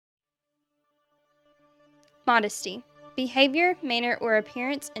Modesty. Behavior, manner, or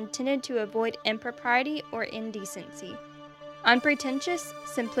appearance intended to avoid impropriety or indecency. Unpretentious,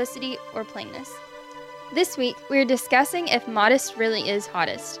 simplicity, or plainness. This week, we're discussing if modest really is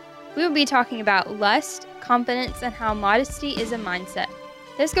hottest. We will be talking about lust, confidence, and how modesty is a mindset.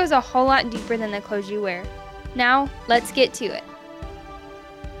 This goes a whole lot deeper than the clothes you wear. Now, let's get to it.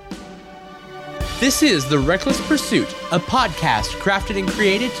 This is The Reckless Pursuit, a podcast crafted and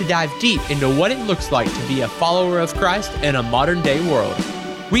created to dive deep into what it looks like to be a follower of Christ in a modern-day world.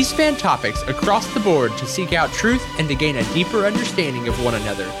 We span topics across the board to seek out truth and to gain a deeper understanding of one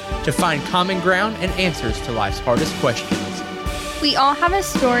another, to find common ground and answers to life's hardest questions. We all have a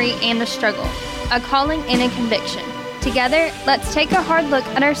story and a struggle, a calling and a conviction. Together, let's take a hard look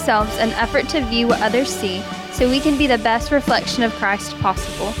at ourselves in an effort to view what others see so we can be the best reflection of Christ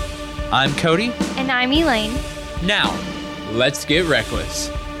possible. I'm Cody. And I'm Elaine. Now, let's get reckless.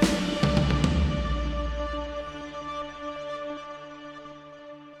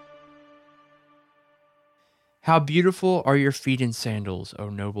 How beautiful are your feet in sandals, O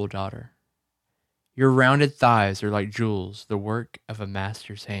noble daughter. Your rounded thighs are like jewels, the work of a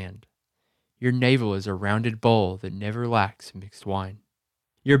master's hand. Your navel is a rounded bowl that never lacks mixed wine.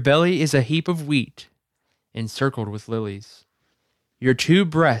 Your belly is a heap of wheat, encircled with lilies. Your two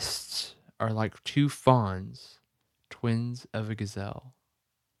breasts are like two fawns, twins of a gazelle.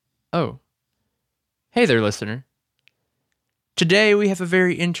 Oh, hey there, listener. Today we have a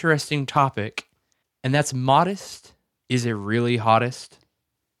very interesting topic, and that's modest. Is it really hottest?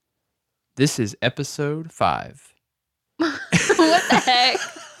 This is episode 5. What the heck?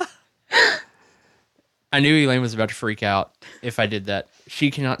 I knew Elaine was about to freak out if I did that.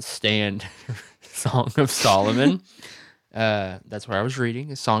 She cannot stand Song of Solomon. That's what I was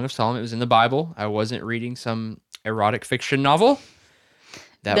reading, a Song of Solomon. It was in the Bible. I wasn't reading some erotic fiction novel.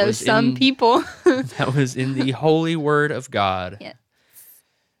 That was people. That was in the holy word of God. Yeah.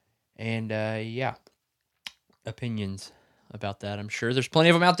 And opinions about that. I'm sure there's plenty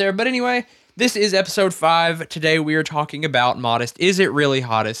of them out there. But anyway, this is episode 5. Today we are talking about modest. Is it really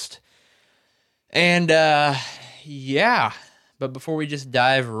hottest? And but before we just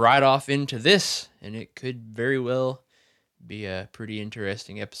dive right off into this, and it could very well be a pretty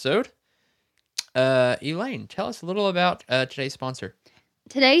interesting episode. Elaine, tell us a little about today's sponsor.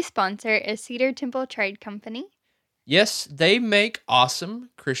 Today's sponsor is Cedar Temple Trade Company. Yes, they make awesome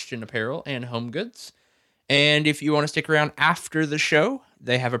Christian apparel and home goods. And if you want to stick around after the show,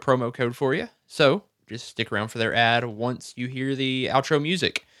 they have a promo code for you. So just stick around for their ad once you hear the outro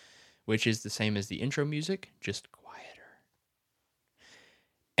music, which is the same as the intro music, just quieter.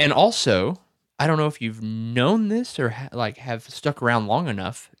 And also, I don't know if you've known this or have stuck around long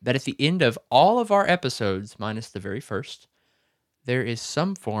enough, that at the end of all of our episodes, minus the very first, there is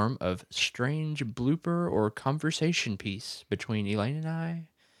some form of strange blooper or conversation piece between Elaine and I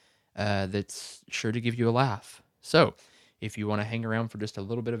that's sure to give you a laugh. So, if you want to hang around for just a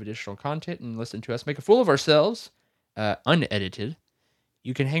little bit of additional content and listen to us make a fool of ourselves, unedited,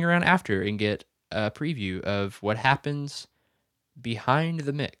 you can hang around after and get a preview of what happens behind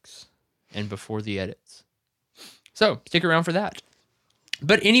the mix and before the edits. So, stick around for that.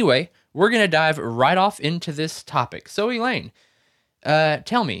 But anyway, we're going to dive right off into this topic. So, Elaine,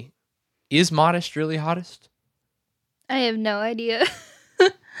 tell me, is modest really hottest? I have no idea.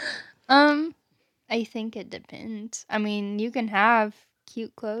 I think it depends. I mean, you can have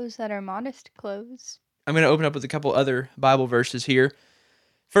cute clothes that are modest clothes. I'm going to open up with a couple other Bible verses here.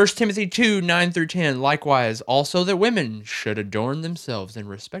 1 Timothy 2, 9 through 10, likewise, also that women should adorn themselves in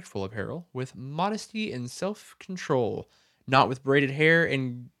respectful apparel, with modesty and self-control, not with braided hair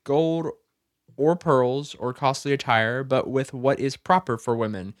and gold or pearls or costly attire, but with what is proper for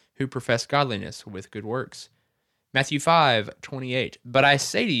women who profess godliness with good works. Matthew 5, 28, but I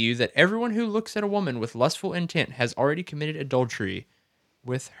say to you that everyone who looks at a woman with lustful intent has already committed adultery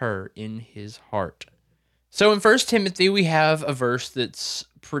with her in his heart. So in 1 Timothy, we have a verse that's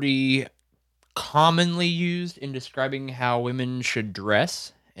pretty commonly used in describing how women should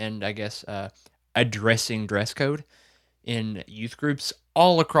dress, and I guess addressing dress code in youth groups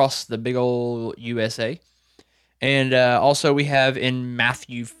all across the big old USA. And also we have in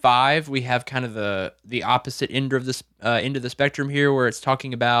Matthew 5, we have kind of the opposite end of this end of the spectrum here, where it's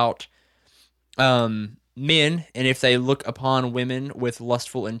talking about men, and if they look upon women with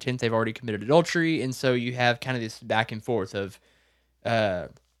lustful intent, they've already committed adultery. And so you have kind of this back and forth of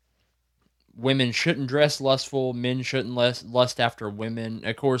women shouldn't dress lustful, men shouldn't lust after women.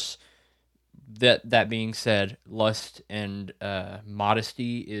 Of course, that being said, lust and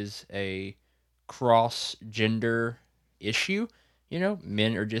modesty is a cross-gender issue.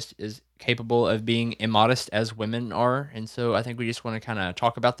 men are just as capable of being immodest as women are. And so I think we just want to kind of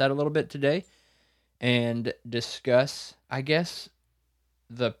talk about that a little bit today and discuss, I guess,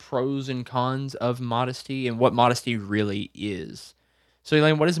 the pros and cons of modesty and what modesty really is. So,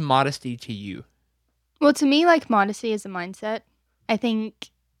 Elaine, what is modesty to you? Well, to me, like modesty is a mindset. I think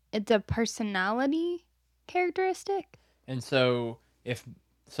it's a personality characteristic. And so, if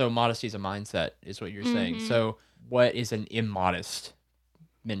modesty is a mindset, is what you're saying. Mm-hmm. So, what is an immodest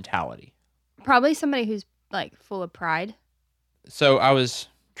mentality? Probably somebody who's like full of pride. So, I was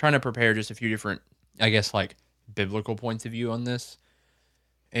trying to prepare just a few different, I guess, like biblical points of view on this.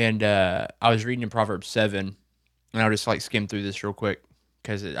 And I was reading in Proverbs 7, and I'll just like skim through this real quick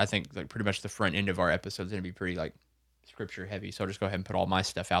because I think like pretty much the front end of our episode is going to be pretty like scripture heavy. So I'll just go ahead and put all my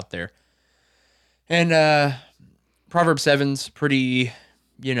stuff out there. And Proverbs 7's pretty,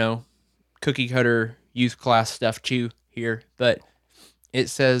 cookie cutter youth class stuff too here. But it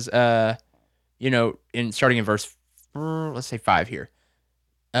says, in starting in verse, let's say 5 here.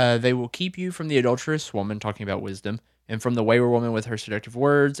 They will keep you from the adulterous woman, talking about wisdom, and from the wayward woman with her seductive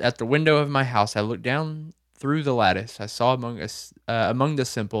words. At the window of my house, I looked down through the lattice. I saw among the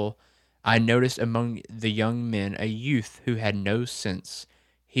simple, I noticed among the young men a youth who had no sense.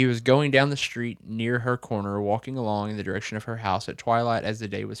 He was going down the street near her corner, walking along in the direction of her house at twilight as the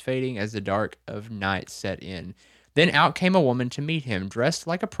day was fading, as the dark of night set in. Then out came a woman to meet him, dressed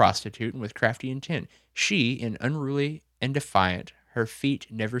like a prostitute and with crafty intent. She, in unruly and defiant, her feet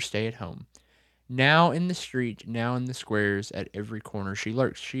never stay at home. Now in the street, now in the squares, at every corner she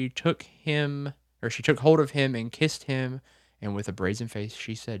lurks. She took hold of him and kissed him, and with a brazen face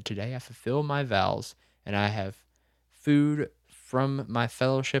she said, Today I fulfill my vows, and I have food from my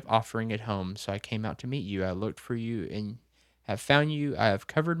fellowship offering at home. So I came out to meet you. I looked for you and have found you. I have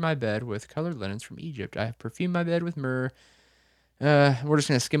covered my bed with colored linens from Egypt. I have perfumed my bed with myrrh. We're just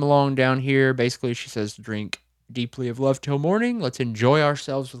going to skim along down here. Basically, she says, drink deeply of love till morning. Let's enjoy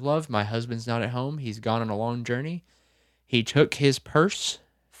ourselves with love. My husband's not at home. He's gone on a long journey. He took his purse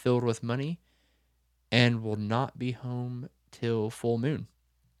filled with money and will not be home till full moon.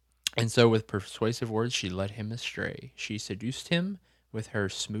 And so with persuasive words, she led him astray. She seduced him with her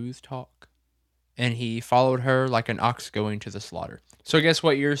smooth talk, and he followed her like an ox going to the slaughter. So I guess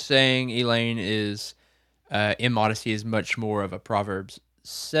what you're saying, Elaine, is immodesty is much more of a Proverbs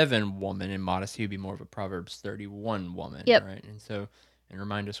 7 woman, and modesty would be more of a Proverbs 31 woman, Yep. right? And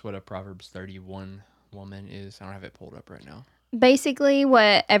remind us what a Proverbs 31 woman is. I don't have it pulled up right now. Basically,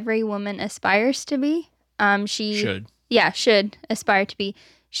 what every woman aspires to be. Should aspire to be.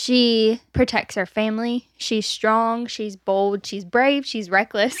 She protects her family. She's strong. She's bold. She's brave. She's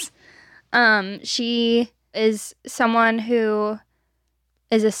reckless. She is someone who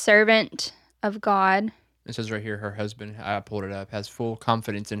is a servant of God. It says right here, her husband, I pulled it up, has full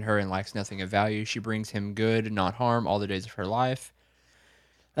confidence in her and lacks nothing of value. She brings him good, not harm, all the days of her life.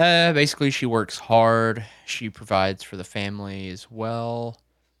 Basically, she works hard. She provides for the family as well.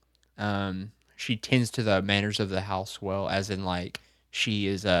 She tends to the manners of the house well, as in like she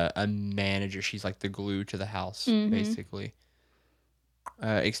is a manager. She's like the glue to the house, basically.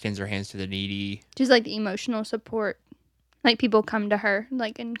 Extends her hands to the needy. She's like the emotional support. Like people come to her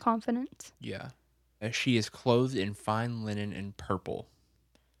like in confidence. Yeah. She is clothed in fine linen and purple.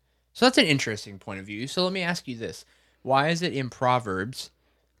 So that's an interesting point of view. So let me ask you this. Why is it in Proverbs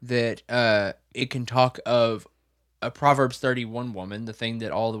that it can talk of a Proverbs 31 woman, the thing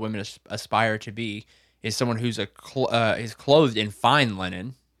that all the women aspire to be, is someone who's is clothed in fine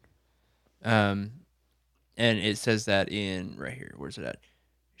linen. And it says that in, right here, where's it at?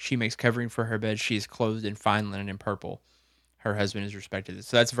 She makes covering for her bed. She is clothed in fine linen and purple. Her husband is respected.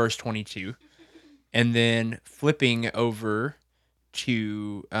 So that's verse 22. And then flipping over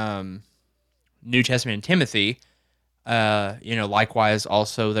to New Testament and Timothy, likewise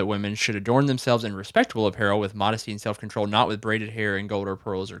also that women should adorn themselves in respectable apparel with modesty and self-control, not with braided hair and gold or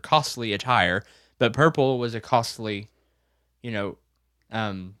pearls or costly attire. But purple was a costly,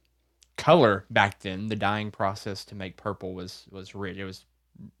 color back then. The dyeing process to make purple was rich.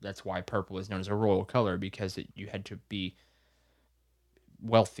 That's why purple is known as a royal color, because you had to be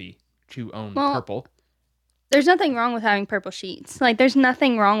wealthy to own purple. There's nothing wrong with having purple sheets. Like, there's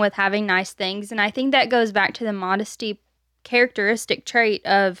nothing wrong with having nice things. And I think that goes back to the modesty characteristic trait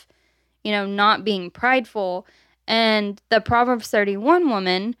of, not being prideful. And the Proverbs 31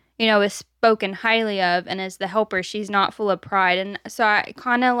 woman, is spoken highly of and as the helper. She's not full of pride. And so I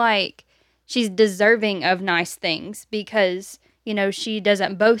kind of like, she's deserving of nice things because, she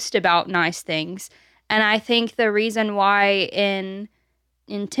doesn't boast about nice things. And I think the reason why in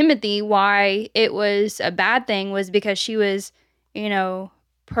Timothy, why it was a bad thing was because she was,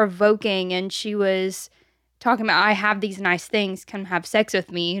 provoking, and she was talking about, I have these nice things, come have sex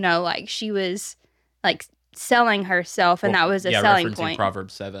with me, like she was like selling herself, and Well, that was a yeah, selling referencing point.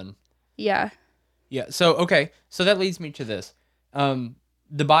 Proverbs 7. Yeah. Yeah. So, okay. So that leads me to this.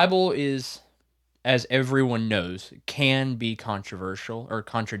 The Bible is, as everyone knows, can be controversial or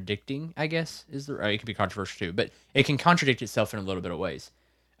contradicting, I guess, it can be controversial too, but it can contradict itself in a little bit of ways.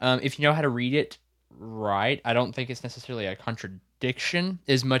 If you know how to read it right, I don't think it's necessarily a contradiction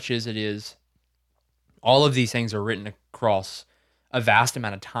as much as it is all of these things are written across a vast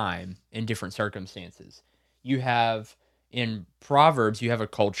amount of time in different circumstances. You have in Proverbs, you have a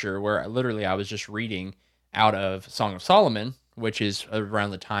culture where literally I was just reading out of Song of Solomon, which is around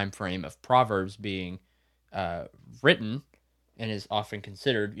the time frame of Proverbs being written and is often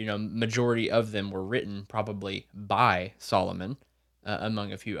considered, majority of them were written probably by Solomon,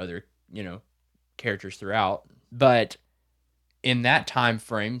 among a few other, characters throughout. But in that time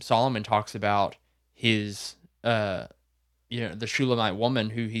frame, Solomon talks about his the Shulamite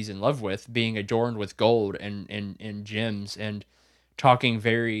woman who he's in love with being adorned with gold and gems, and talking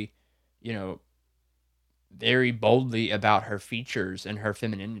very, you know, very boldly about her features and her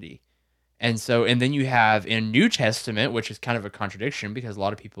femininity. And then you have in New Testament, which is kind of a contradiction because a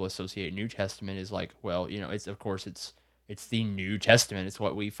lot of people associate New Testament as like, well, it's of course it's the New Testament. It's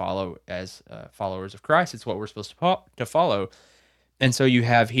what we follow as followers of Christ. It's what we're supposed to follow. And so you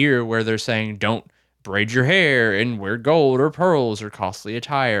have here where they're saying don't braid your hair and wear gold or pearls or costly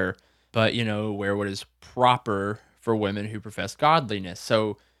attire, but wear what is proper for women who profess godliness.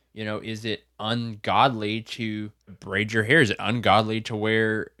 So, is it ungodly to braid your hair? Is it ungodly to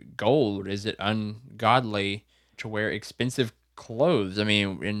wear gold? Is it ungodly to wear expensive clothes? I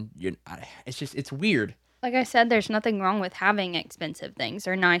mean, it's weird. Like I said, there's nothing wrong with having expensive things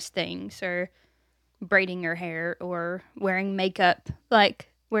or nice things or braiding your hair or wearing makeup,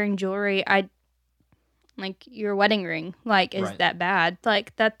 like wearing jewelry. Like your wedding ring, like, is Right. that bad?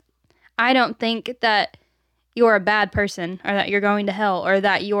 Like, that, I don't think that you're a bad person or that you're going to hell or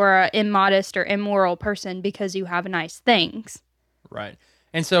that you're a immodest or immoral person because you have nice things. Right.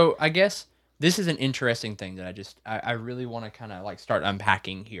 And so I guess this is an interesting thing that I really want to kind of like start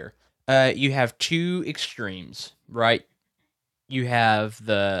unpacking here. You have two extremes, right? You have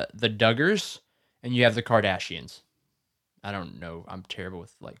the Duggars and you have the Kardashians. I don't know. I'm terrible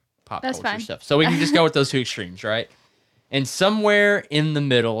with like pop That's culture fine. stuff. So we can just go with those two extremes, right? And somewhere in the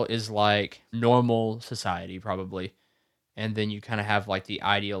middle is like normal society, probably. And then you kind of have like the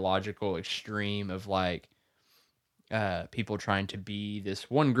ideological extreme of like people trying to be this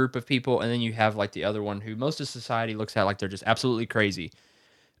one group of people, and then you have like the other one who most of society looks at like they're just absolutely crazy.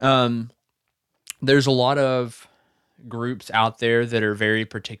 Um, there's a lot of groups out there that are very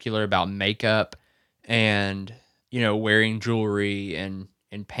particular about makeup and wearing jewelry and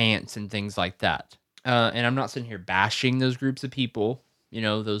pants and things like that. And I'm not sitting here bashing those groups of people,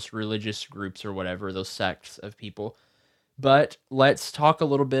 those religious groups or whatever, those sects of people. But let's talk a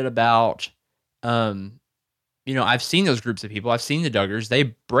little bit about um, I've seen those groups of people. I've seen the Duggars.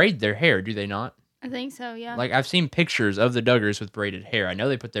 They braid their hair, do they not? I think so, yeah. Like I've seen pictures of the Duggars with braided hair. I know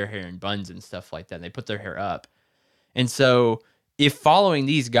they put their hair in buns and stuff like that. And they put their hair up. And so, if following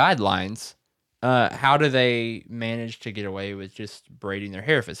these guidelines, how do they manage to get away with just braiding their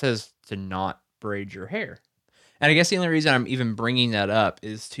hair if it says to not braid your hair? And I guess the only reason I'm even bringing that up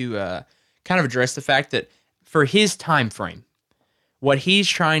is to kind of address the fact that for his time frame, what he's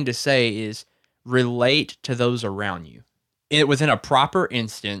trying to say is relate to those around you within a proper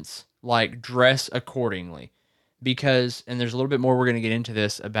instance, like dress accordingly. Because, and there's a little bit more we're going to get into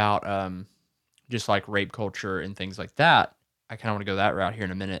this about just like rape culture and things like that. I kind of want to go that route here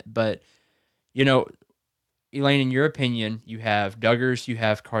in a minute. But, Elaine, in your opinion, you have Duggars, you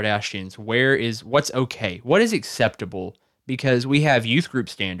have Kardashians. What's okay? What is acceptable? Because we have youth group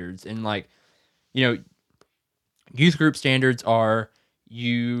standards, and like, youth group standards are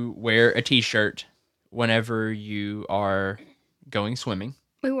you wear a t-shirt whenever you are going swimming.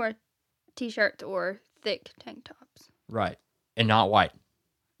 We wore t-shirts or thick tank tops. Right. And not white.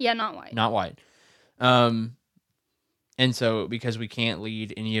 Yeah, not white. Not white. And so because we can't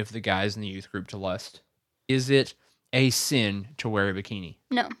lead any of the guys in the youth group to lust, is it a sin to wear a bikini?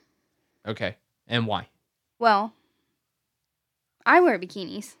 No. Okay. And why? Well, I wear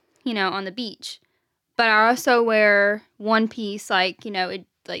bikinis, on the beach. But I also wear one piece, like,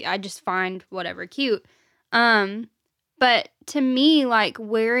 I just find whatever cute. But to me, like,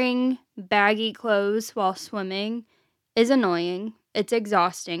 wearing baggy clothes while swimming is annoying. It's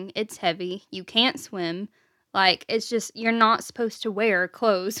exhausting. It's heavy. You can't swim. Like, it's just, you're not supposed to wear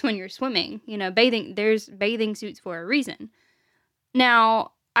clothes when you're swimming. There's bathing suits for a reason.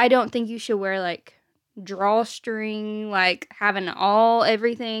 Now, I don't think you should wear like drawstring, like having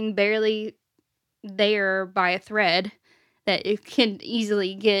everything barely there by a thread that it can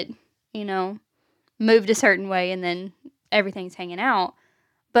easily get, you know, moved a certain way and then everything's hanging out.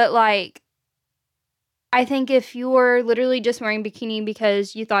 But like, I think if you're literally just wearing bikini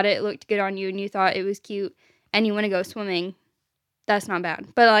because you thought it looked good on you and you thought it was cute and you want to go swimming, that's not bad.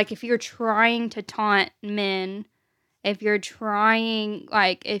 But like, if you're trying to taunt men, if you're trying,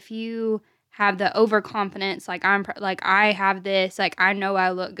 like, if you have the overconfidence, like like I have this, like I know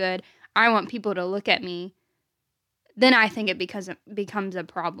I look good, I want people to look at me, then I think it becomes a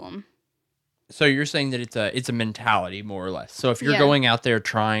problem. So you're saying that it's a mentality more or less. So if you're Yeah. going out there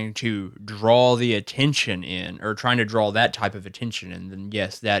trying to draw the attention in, or trying to draw that type of attention in, then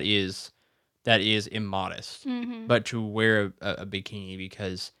yes, that is immodest. Mm-hmm. But to wear a bikini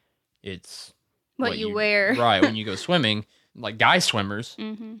because it's What you wear. right, when you go swimming, like guy swimmers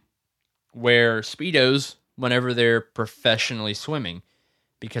Mm-hmm. wear Speedos whenever they're professionally swimming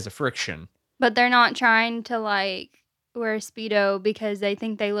because of friction. But they're not trying to like wear a Speedo because they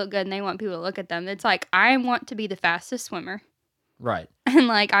think they look good and they want people to look at them. It's like, I want to be the fastest swimmer. Right. And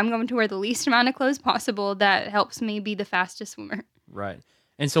like, I'm going to wear the least amount of clothes possible that helps me be the fastest swimmer. Right.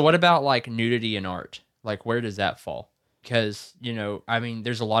 And so what about like nudity in art? Like where does that fall? Because, I mean,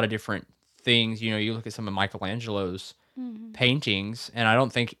 there's a lot of different things. You look at some of Michelangelo's paintings, and I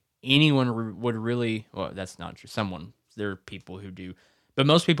don't think anyone would really, well, that's not true. There are people who do, but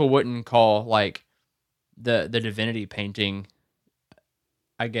most people wouldn't call like the divinity painting,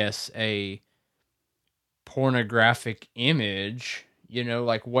 I guess, a pornographic image.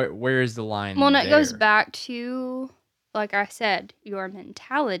 Like where is the line? Well, and it goes there? back to, like I said, your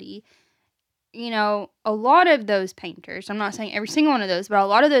mentality. A lot of those painters, I'm not saying every single one of those, but a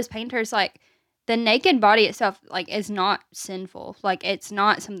lot of those painters, like, the naked body itself, like, is not sinful. Like, it's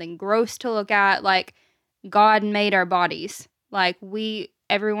not something gross to look at. Like, God made our bodies. Like,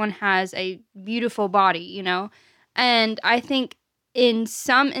 everyone has a beautiful body, And I think in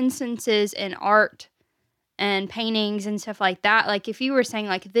some instances in art and paintings and stuff like that, like, if you were saying,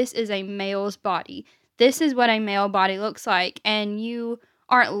 like, this is a male's body, this is what a male body looks like, and you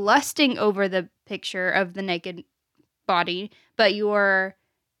aren't lusting over the picture of the naked body, but you're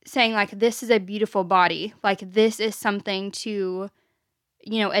saying, like, this is a beautiful body, like, this is something to,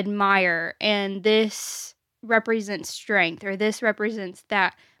 admire, and this represents strength, or this represents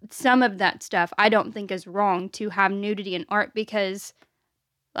that. Some of that stuff I don't think is wrong to have nudity in art, because,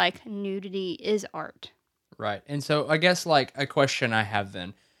 like, nudity is art. Right. And so I guess like a question I have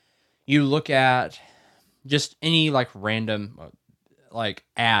then, you look at just any like random like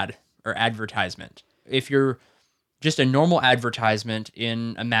ad or advertisement. If you're just a normal advertisement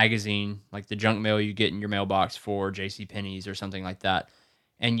in a magazine, like the junk mail you get in your mailbox for JCPenney's or something like that,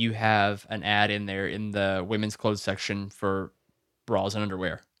 and you have an ad in there in the women's clothes section for bras and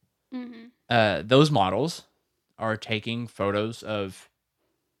underwear, those models are taking photos of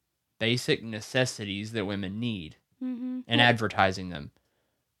basic necessities that women need and advertising them.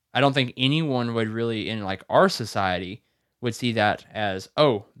 I don't think anyone would really, in like our society, would see that as,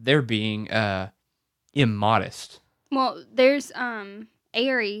 oh, they're being immodest. Well, there's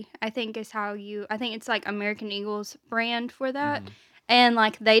Aerie, I think I think it's like American Eagle's brand for that. And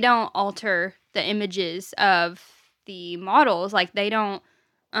like, they don't alter the images of the models. Like, they don't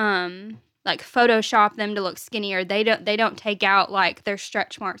like Photoshop them to look skinnier. They don't take out like their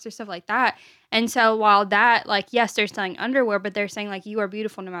stretch marks or stuff like that. And so while that, like, yes, they're selling underwear, but they're saying like, you are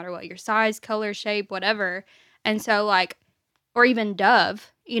beautiful no matter what, your size, color, shape, whatever. And so like, or even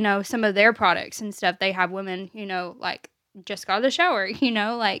Dove, some of their products and stuff, they have women, like, just got out of the shower,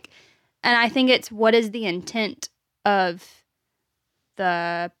 like, and I think it's, what is the intent of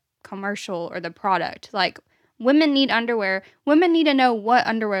the commercial or the product? Like, women need underwear. Women need to know what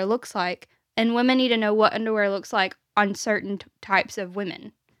underwear looks like, and women need to know what underwear looks like on certain types of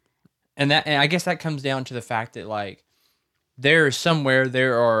women. And I guess that comes down to the fact that like there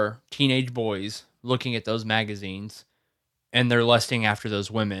are teenage boys looking at those magazines and they're lusting after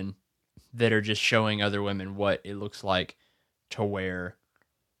those women that are just showing other women what it looks like to wear,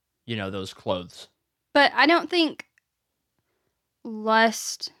 those clothes. But I don't think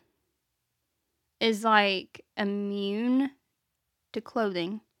lust is like immune to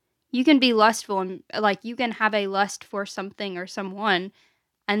clothing. You can be lustful and like you can have a lust for something or someone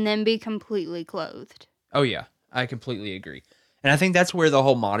and then be completely clothed. Oh yeah, I completely agree. And I think that's where the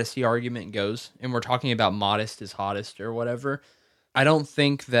whole modesty argument goes. And we're talking about modest is hottest or whatever. I don't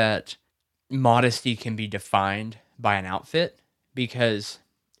think that modesty can be defined by an outfit because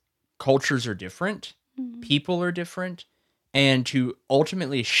cultures are different, people are different, and to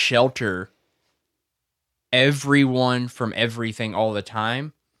ultimately shelter everyone from everything all the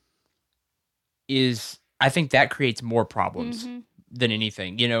time I think that creates more problems than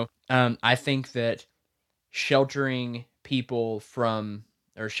anything. I think that sheltering people from,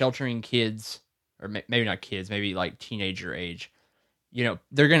 or sheltering kids, or maybe not kids, maybe like teenager age,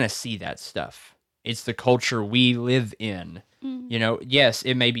 they're going to see that stuff. It's the culture we live in. Yes,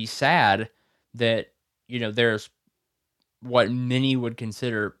 it may be sad that, there's what many would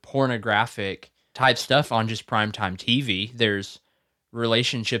consider pornographic type stuff on just primetime TV. There's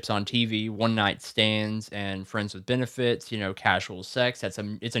relationships on TV, one night stands and friends with benefits, casual sex. It's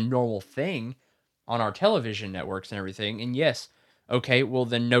a normal thing on our television networks and everything. And yes, okay, well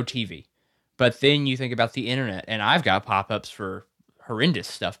then no TV. But then you think about the internet, and I've got pop-ups for horrendous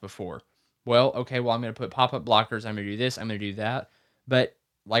stuff before. Well, okay, well I'm going to put pop-up blockers, I'm going to do this, I'm going to do that. But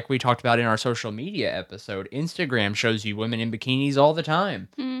like we talked about in our social media episode, Instagram shows you women in bikinis all the time.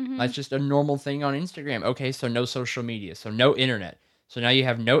 That's just a normal thing on Instagram. Okay, so no social media, so no internet. So now you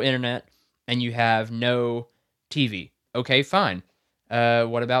have no internet and you have no TV. Okay, fine.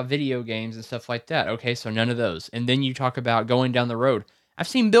 What about video games and stuff like that? Okay, so none of those. And then you talk about going down the road. I've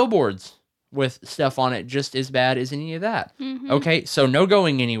seen billboards with stuff on it just as bad as any of that. Okay, so no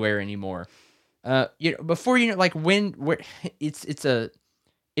going anywhere anymore. Before like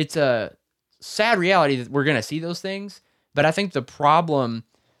it's a sad reality that we're going to see those things. But I think the problem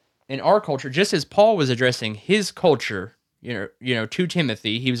in our culture, just as Paul was addressing his culture, to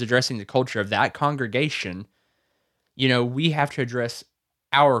Timothy, he was addressing the culture of that congregation. We have to address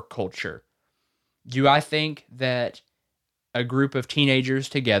our culture. Do I think that a group of teenagers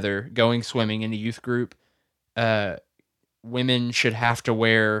together going swimming in a youth group, women should have to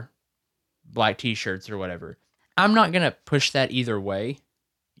wear black t-shirts or whatever? I'm not going to push that either way.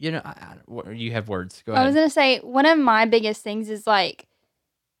 You have words. Go ahead. I was going to say, one of my biggest things is like,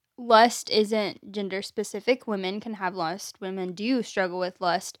 lust isn't gender specific. Women can have lust. Women do struggle with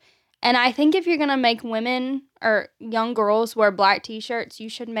lust. And I think if you're going to make women or young girls wear black t-shirts, you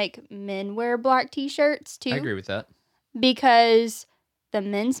should make men wear black t-shirts too. I agree with that. Because the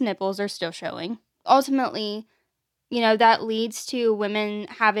men's nipples are still showing. Ultimately, that leads to women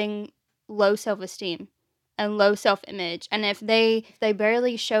having low self-esteem and low self-image. And if they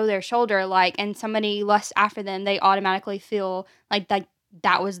barely show their shoulder, and somebody lusts after them, they automatically feel like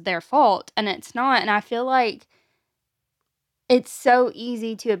that was their fault, and it's not. And I feel like it's so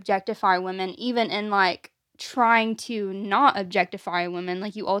easy to objectify women, even in trying to not objectify women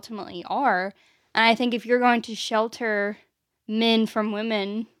like you ultimately are. And I think if you're going to shelter men from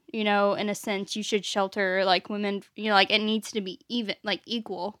women, in a sense, you should shelter women, it needs to be even,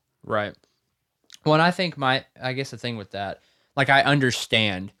 equal. Right. Well, and I think I guess the thing with that, I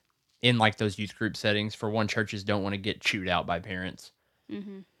understand in those youth group settings, for one, churches don't want to get chewed out by parents.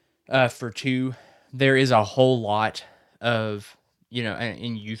 For two, there is a whole lot of,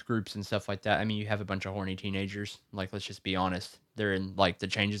 in youth groups and stuff like that. I mean, you have a bunch of horny teenagers. Let's just be honest. They're in the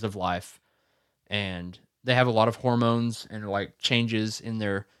changes of life, and they have a lot of hormones and changes in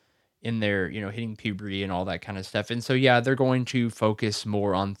their hitting puberty and all that kind of stuff. And so, yeah, they're going to focus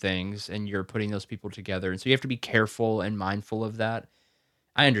more on things, and you're putting those people together. And so you have to be careful and mindful of that.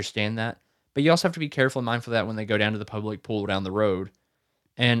 I understand that. But you also have to be careful and mindful of that when they go down to the public pool down the road.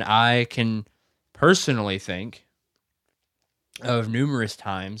 And I can personally think of numerous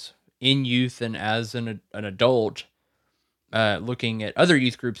times in youth and as an adult, looking at other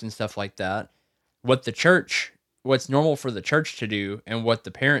youth groups and stuff like that, what's normal for the church to do and what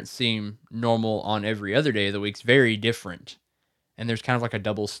the parents seem normal on every other day of the week is very different. And there's kind of a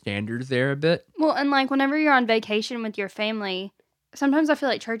double standard there a bit. Well, and whenever you're on vacation with your family, sometimes I feel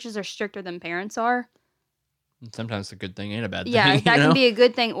like churches are stricter than parents are. Sometimes it's a good thing and a bad thing. Yeah, that can be a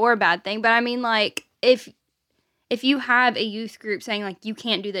good thing or a bad thing. But I mean, if you have a youth group saying you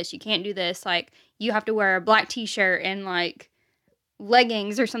can't do this, you have to wear a black t-shirt and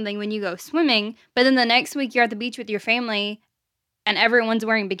leggings or something when you go swimming, but then the next week you're at the beach with your family and everyone's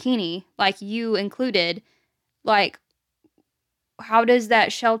wearing bikini, you included, how does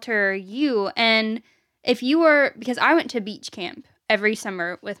that shelter you? And if you were, because I went to beach camp every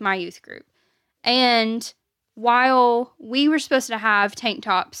summer with my youth group, and while we were supposed to have tank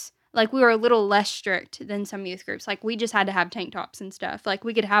tops, we were a little less strict than some youth groups. We just had to have tank tops and stuff.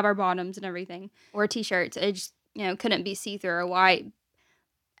 We could have our bottoms and everything, or t-shirts. It just, couldn't be see-through or white.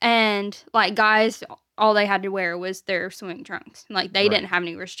 And, guys, all they had to wear was their swimming trunks. They Right. didn't have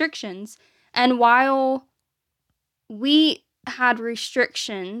any restrictions. And while we had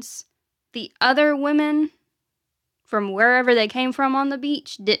restrictions, the other women from wherever they came from on the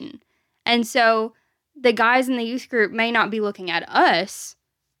beach didn't. And so the guys in the youth group may not be looking at us,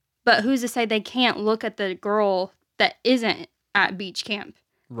 but who's to say they can't look at the girl that isn't at beach camp,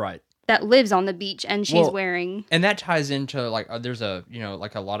 Right. that lives on the beach and she's wearing. And that ties into like there's a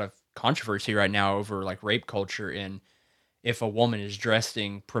like a lot of controversy right now over like rape culture, and if a woman is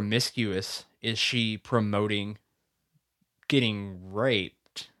dressing promiscuous, is she promoting getting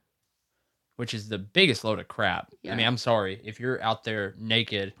raped? Which is the biggest load of crap. Yeah. I mean, I'm sorry if you're out there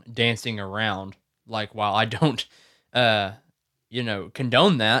naked dancing around. Like, while I don't,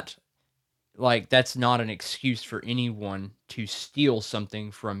 condone that, like, that's not an excuse for anyone to steal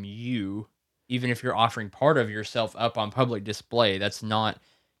something from you, even if you're offering part of yourself up on public display. That's not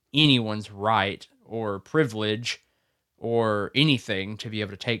anyone's right or privilege or anything to be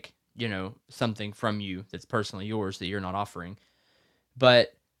able to take, something from you that's personally yours that you're not offering.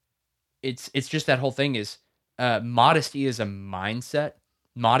 But it's just that whole thing is modesty is a mindset.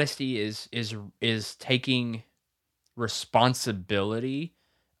 Modesty is taking responsibility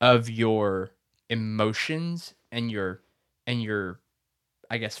of your emotions and your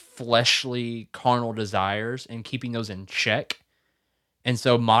I guess fleshly carnal desires and keeping those in check. And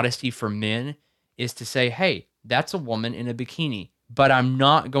so modesty for men is to say, hey, that's a woman in a bikini, but I'm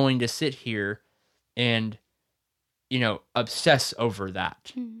not going to sit here and obsess over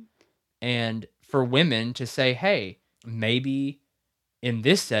that. Mm. And for women to say, hey, maybe in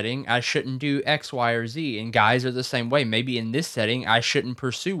this setting, I shouldn't do X, Y, or Z. And guys are the same way. Maybe in this setting, I shouldn't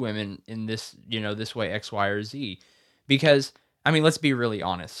pursue women in this, this way, X, Y, or Z. Because, I mean, let's be really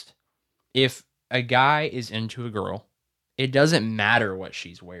honest. If a guy is into a girl, it doesn't matter what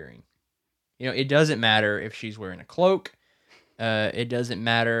she's wearing. It doesn't matter if she's wearing a cloak. It doesn't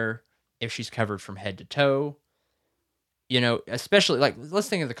matter if she's covered from head to toe. Especially, like, let's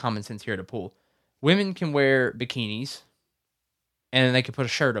think of the common sense here at a pool. Women can wear bikinis, and then they can put a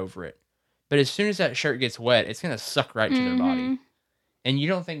shirt over it. But as soon as that shirt gets wet, it's going to suck right to their body. And you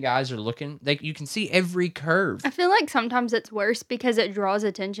don't think guys are looking? You can see every curve. I feel like sometimes it's worse because it draws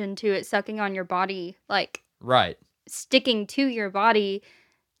attention to it sucking on your body, like right, sticking to your body,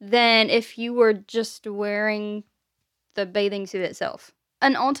 than if you were just wearing the bathing suit itself.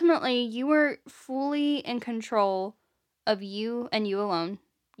 And ultimately, you are fully in control of you and you alone,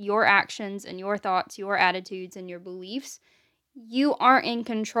 your actions and your thoughts, your attitudes and your beliefs. You aren't in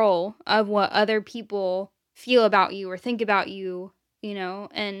control of what other people feel about you or think about you,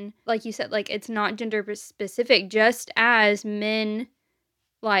 and like you said, like, it's not gender specific. Just as men,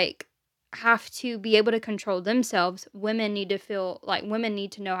 like, have to be able to control themselves, women need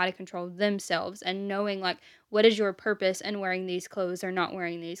to know how to control themselves, and knowing, like, what is your purpose in wearing these clothes or not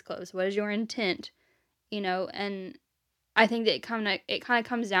wearing these clothes? What is your intent? And I think that it kind of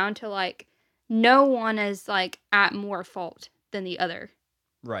comes down to, like, no one is, like, at more fault than the other.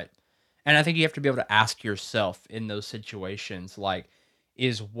 Right. And I think you have to be able to ask yourself in those situations, like,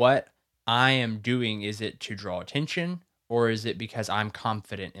 is what I am doing, is it to draw attention, or is it because I'm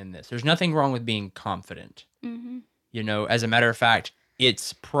confident in this? There's nothing wrong with being confident. Mm-hmm. As a matter of fact,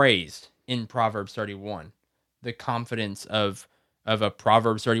 it's praised in Proverbs 31. The confidence of a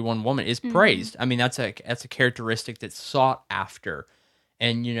Proverbs 31 woman is praised. I mean, that's a characteristic that's sought after.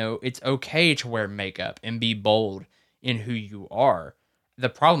 And, it's okay to wear makeup and be bold in who you are. The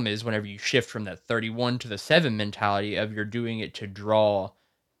problem is whenever you shift from that 31 to the 7 mentality of you're doing it to draw,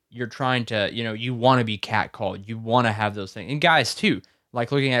 you're trying to, you want to be catcalled. You want to have those things. And guys too,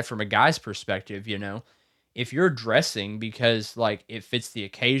 like, looking at it from a guy's perspective, if you're dressing because, like, it fits the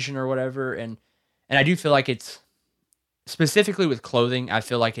occasion or whatever, and I do feel like it's, specifically with clothing, I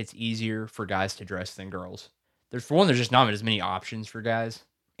feel like it's easier for guys to dress than girls. There's just not as many options for guys.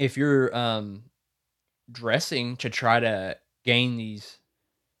 If you're dressing to try to gain these,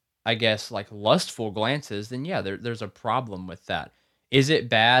 I guess, like, lustful glances, then yeah, there's a problem with that. Is it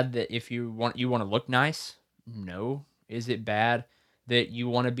bad that if you want to look nice? No. Is it bad that you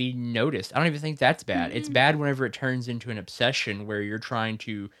want to be noticed? I don't even think that's bad. Mm-hmm. It's bad whenever it turns into an obsession where you're trying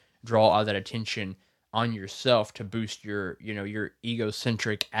to draw all that attention on yourself to boost your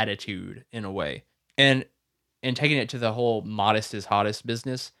egocentric attitude in a way. And taking it to the whole modest is hottest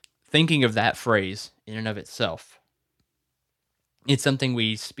business, thinking of that phrase in and of itself, it's something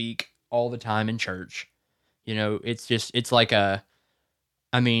we speak all the time in church. It's like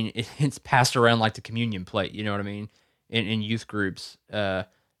it's passed around like the communion plate, you know what I mean? In youth groups,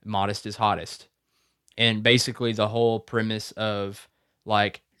 modest is hottest. And basically the whole premise of,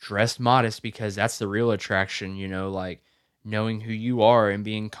 like, dress modest because that's the real attraction, like knowing who you are and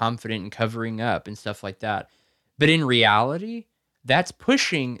being confident and covering up and stuff like that. But in reality, that's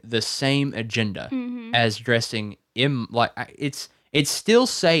pushing the same agenda as dressing it's still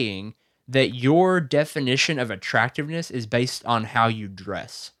saying that your definition of attractiveness is based on how you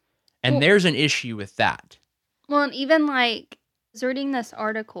dress. And Well- there's an issue with that. Well, and even like, I was reading this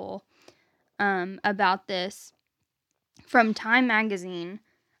article about this from Time Magazine,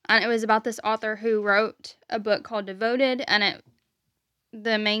 and it was about this author who wrote a book called Devoted, and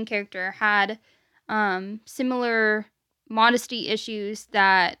the main character had similar modesty issues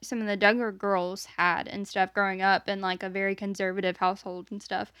that some of the Duggar girls had and stuff growing up in like a very conservative household and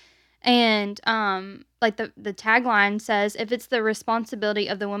stuff. And like the tagline says, if it's the responsibility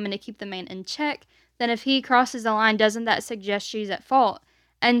of the woman to keep the man in check, then if he crosses the line, doesn't that suggest she's at fault?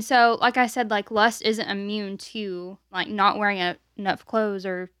 And so, like I said, like lust isn't immune to like not wearing enough clothes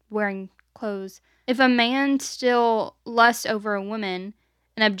or wearing clothes. If a man still lusts over a woman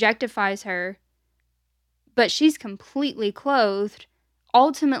and objectifies her, but she's completely clothed,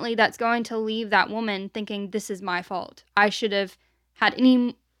 ultimately that's going to leave that woman thinking, this is my fault. I should have had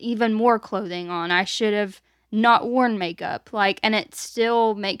even more clothing on. I should have not worn makeup. Like, and it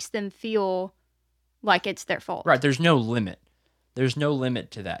still makes them feel like it's their fault. Right, there's no limit. There's no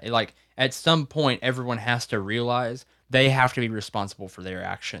limit to that. Like, at some point, everyone has to realize they have to be responsible for their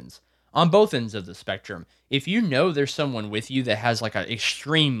actions on both ends of the spectrum. If you know there's someone with you that has like an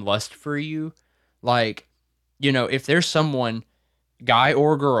extreme lust for you, like, if there's someone, guy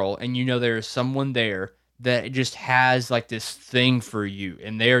or girl, and there's someone there that just has like this thing for you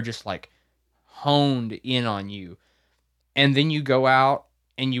and they're just like honed in on you, and then you go out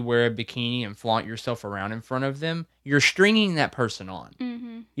and you wear a bikini and flaunt yourself around in front of them, you're stringing that person on.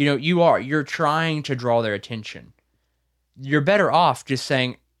 Mm-hmm. You're trying to draw their attention. You're better off just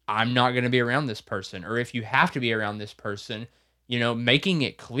saying, I'm not going to be around this person. Or if you have to be around this person, making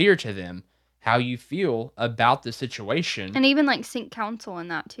it clear to them how you feel about the situation. And even like seek counsel in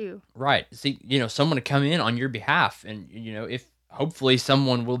that too. Right. See, someone to come in on your behalf. And, if hopefully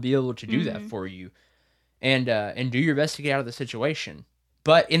someone will be able to do that for you. And do your best to get out of the situation.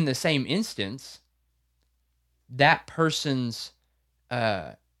 But in the same instance, that person's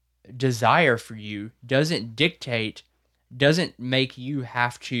desire for you doesn't make you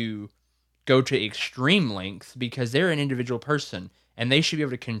have to go to extreme lengths, because they're an individual person and they should be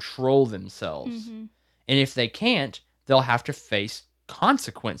able to control themselves. Mm-hmm. And if they can't, they'll have to face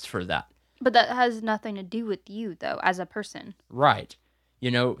consequence for that. But that has nothing to do with you, though, as a person. Right.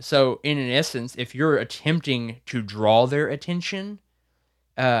 So in an essence, if you're attempting to draw their attention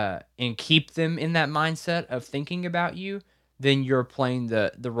and keep them in that mindset of thinking about you, then you're playing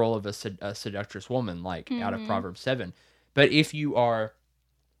the role of a seductress woman, like out of Proverbs 7. But if you are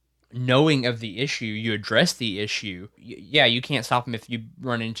knowing of the issue, you address the issue, you can't stop them if you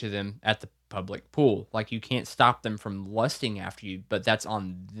run into them at the public pool. Like, you can't stop them from lusting after you, but that's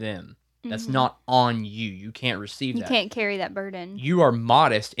on them. That's not on you. You can't receive that. You can't carry that burden. You are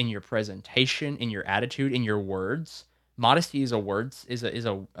modest in your presentation, in your attitude, in your words. Modesty is a word set, as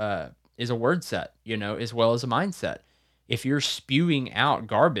well as a mindset. If you're spewing out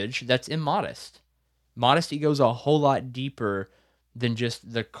garbage, that's immodest. Modesty goes a whole lot deeper than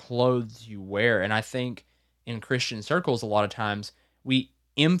just the clothes you wear. And I think in Christian circles, a lot of times we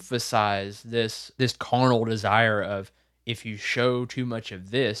emphasize this carnal desire of, if you show too much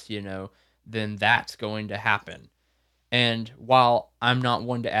of this, then that's going to happen. And while I'm not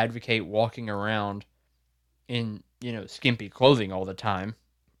one to advocate walking around in, skimpy clothing all the time,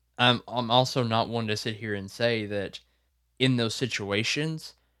 I'm also not one to sit here and say that in those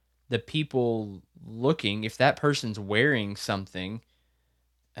situations, the people looking, if that person's wearing something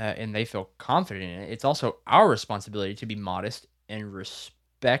and they feel confident in it, it's also our responsibility to be modest and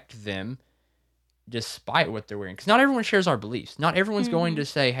respect them despite what they're wearing. Because not everyone shares our beliefs. Not everyone's going to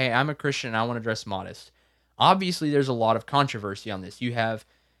say, hey, I'm a Christian and I want to dress modest. Obviously, there's a lot of controversy on this. You have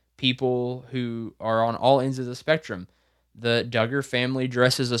people who are on all ends of the spectrum. The Duggar family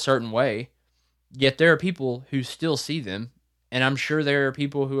dresses a certain way, yet there are people who still see them, and I'm sure there are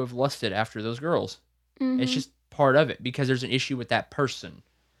people who have lusted after those girls. It's just part of it, because there's an issue with that person,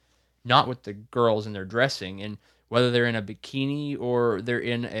 not with the girls and their dressing. And whether they're in a bikini or they're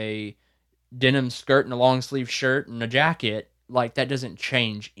in a denim skirt and a long sleeve shirt and a jacket, like, that doesn't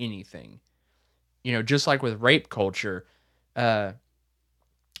change anything. Just like with rape culture,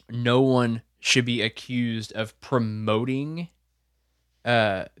 no one should be accused of promoting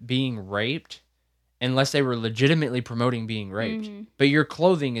being raped unless they were legitimately promoting being raped. But your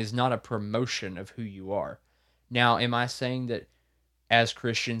clothing is not a promotion of who you are. Now, am I saying that as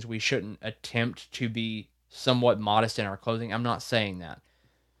Christians we shouldn't attempt to be somewhat modest in our clothing? I'm not saying that.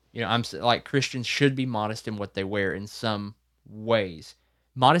 I'm like, Christians should be modest in what they wear in some ways.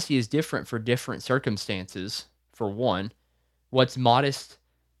 Modesty is different for different circumstances. For one, what's modest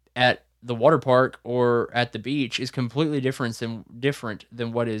at the water park or at the beach is completely different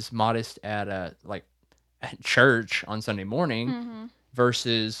than what is modest at at church on Sunday morning Mm-hmm.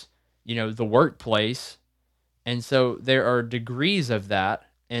 versus the workplace. And so there are degrees of that,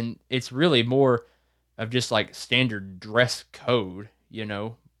 and it's really more of just like standard dress code,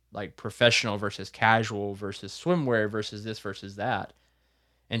 like professional versus casual versus swimwear versus this versus that.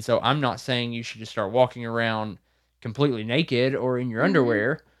 And so I'm not saying you should just start walking around completely naked or in your Mm-hmm.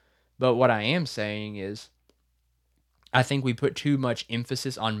 underwear, but what I am saying is I think we put too much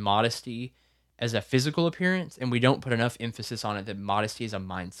emphasis on modesty as a physical appearance, and we don't put enough emphasis on it that modesty is a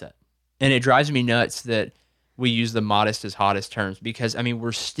mindset. And it drives me nuts that we use the modest as hottest terms because I mean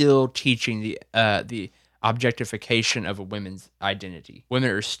we're still teaching the objectification of a women's identity. Women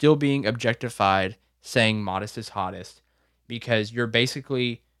are still being objectified, saying modest is hottest, because you're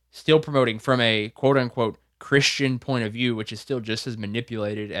basically still promoting from a quote unquote Christian point of view, which is still just as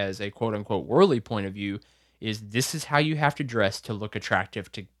manipulated as a quote unquote worldly point of view, is this is how you have to dress to look attractive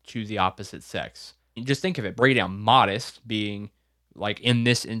to the opposite sex. And just think of it, break it down, modest being like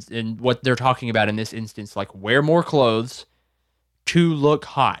in what they're talking about in this instance, like wear more clothes to look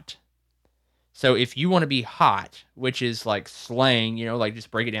hot. So if you want to be hot, which is like slang, like just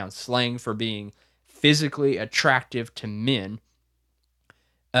break it down, slang for being physically attractive to men.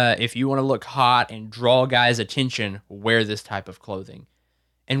 If you want to look hot and draw guys' attention, wear this type of clothing.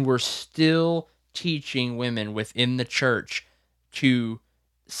 And we're still teaching women within the church to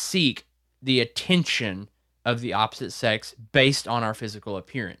seek the attention of the opposite sex based on our physical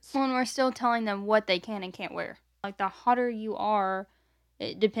appearance. Well, and we're still telling them what they can and can't wear. Like, the hotter you are,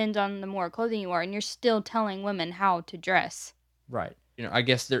 it depends on the more clothing you are, and you're still telling women how to dress. Right. I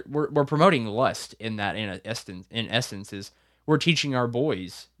guess we're promoting lust in that in essence is we're teaching our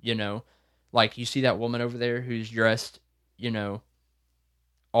boys, like you see that woman over there who's dressed,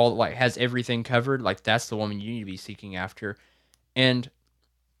 all like has everything covered, like that's the woman you need to be seeking after. And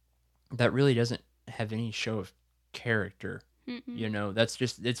that really doesn't have any show of character. Mm-mm.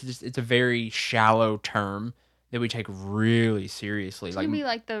 It's a very shallow term that we take really seriously. She Like, could be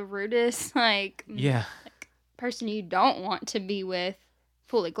like the rudest, yeah, person you don't want to be with,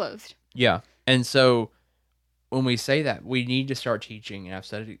 fully clothed. yeah. And so when we say that, we need to start teaching, and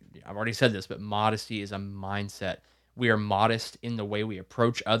I've already said this, but modesty is a mindset. We are modest in the way we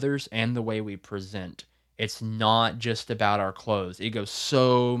approach others and the way we present. It's not just about our clothes. It goes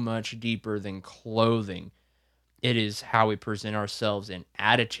so much deeper than clothing. It is how we present ourselves in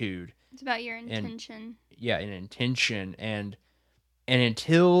attitude It's about your and intention. yeah, in intention and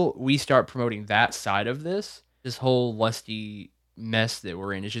until we start promoting that side of this whole lusty mess that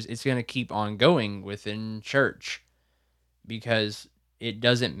we're in, it's going to keep on going within church because it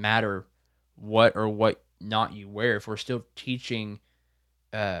doesn't matter what or what not you wear if we're still teaching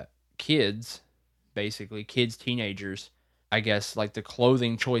uh kids, basically kids, teenagers, I guess, like the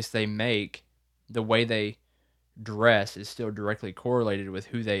clothing choice they make, the way they dress is still directly correlated with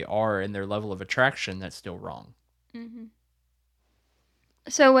who they are and their level of attraction. That's still wrong. Mm-hmm.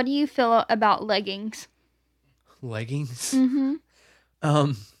 So, what do you feel about leggings? Leggings. Mm-hmm.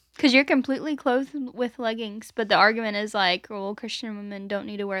 um Because you're completely clothed with leggings, but the argument is like, well, Christian women don't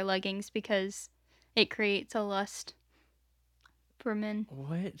need to wear leggings because it creates a lust for men.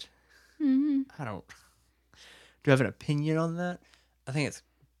 what Mm-hmm. I don't do I have an opinion on that? I think it's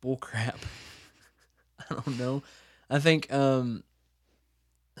bullcrap. I don't know. I think oh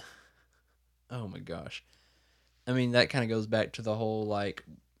my gosh. I mean that kind of goes back to the whole like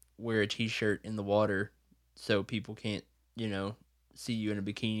wear a t-shirt in the water so people can't, see you in a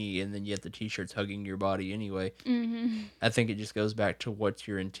bikini and then yet the t-shirt's hugging your body anyway. Mm-hmm. I think it just goes back to what's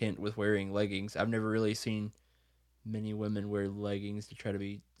your intent with wearing leggings. I've never really seen many women wear leggings to try to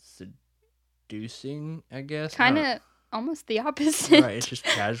be seducing, I guess. Kind of almost the opposite. Right, it's just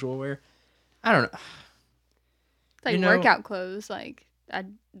casual wear. I don't know. It's like workout clothes. Like,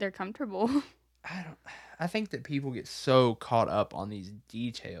 they're comfortable. I don't. I think that people get so caught up on these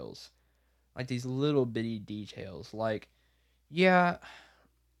details, like these little bitty details. Like, yeah,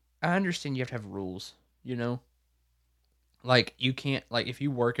 I understand you have to have rules. Like you can't like if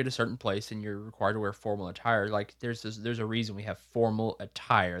you work at a certain place and you're required to wear formal attire. Like there's a reason we have formal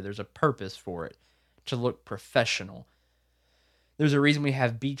attire. There's a purpose for it to look professional. There's a reason we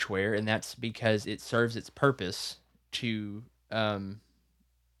have beach wear, and that's because it serves its purpose to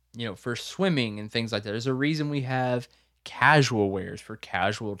for swimming and things like that. There's a reason we have casual wears for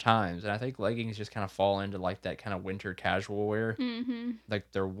casual times. And I think leggings just kind of fall into like that kind of winter casual wear. Mm-hmm.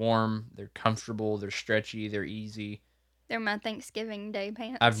 Like they're warm, they're comfortable, they're stretchy, they're easy. They're my Thanksgiving Day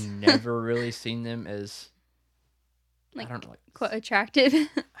pants. I've never really seen them as like, I don't know, quite attractive.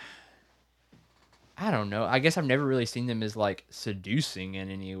 I don't know. I guess I've never really seen them as like seducing in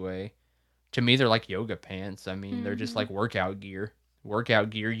any way. To me, they're like yoga pants. I mean, they're just Mm-hmm. like workout gear. Workout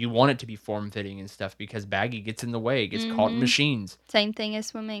gear. You want it to be form fitting and stuff because baggy gets in the way, gets caught in Mm-hmm. machines. Same thing as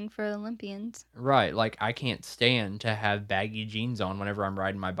swimming for Olympians. Right. Like I can't stand to have baggy jeans on whenever I'm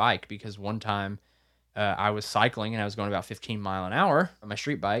riding my bike because one time I was cycling and I was going about 15 miles an hour on my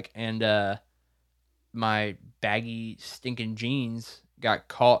street bike, and my baggy stinking jeans got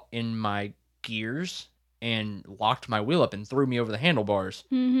caught in my gears and locked my wheel up and threw me over the handlebars.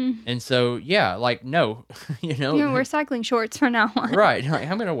 Mm-hmm. And so, yeah, like, no, We're cycling shorts from now on. right. Like,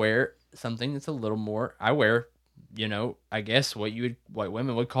 I'm going to wear something that's a little more, I wear, I guess what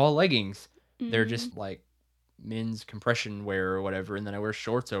women would call leggings. They're Mm-hmm. just like men's compression wear or whatever. And then I wear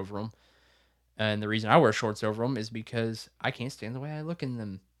shorts over them. And the reason I wear shorts over them is because I can't stand the way I look in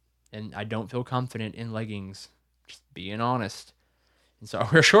them. And I don't feel confident in leggings, just being honest. And so I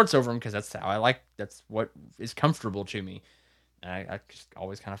wear shorts over them because that's what is comfortable to me. And I just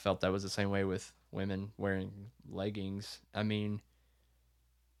always kind of felt that was the same way with women wearing leggings. I mean,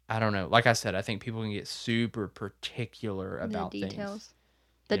 I don't know. Like I said, I think people can get super particular The about details things.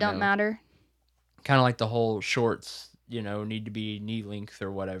 that don't matter. Kind of like the whole shorts, need to be knee length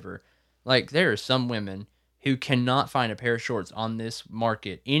or whatever. Like there are some women who cannot find a pair of shorts on this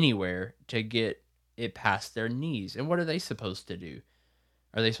market anywhere to get it past their knees. And what are they supposed to do?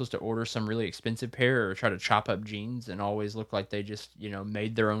 Are they supposed to order some really expensive pair or try to chop up jeans and always look like they just,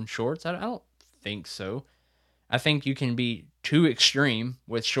 made their own shorts? I don't think so. I think you can be too extreme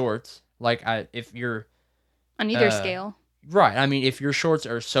with shorts. Like if you're On either scale. right, I mean, if your shorts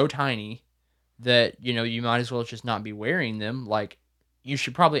are so tiny that you might as well just not be wearing them. Like you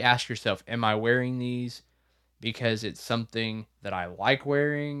should probably ask yourself, am I wearing these because it's something that I like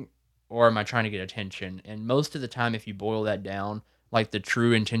wearing, or am I trying to get attention? And most of the time, if you boil that down, like the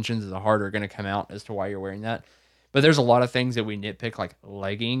true intentions of the heart are going to come out as to why you're wearing that. But there's a lot of things that we nitpick, like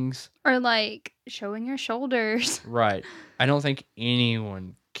leggings. Or like showing your shoulders. Right. I don't think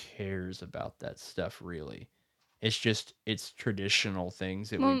anyone cares about that stuff really. It's traditional things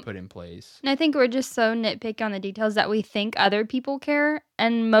that we Well, put in place. and I think we're just so nitpicky on the details that we think other people care.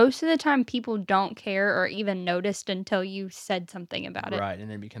 And most of the time, people don't care or even noticed until you said something about it. Right, and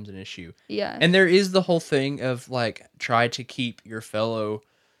then it becomes an issue. Yeah. And there is the whole thing of like try to keep your fellow,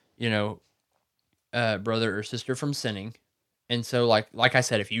 you know, brother or sister from sinning. And so like I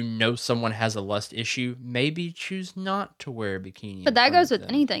said, if you know someone has a lust issue, maybe choose not to wear a bikini But in that front goes of with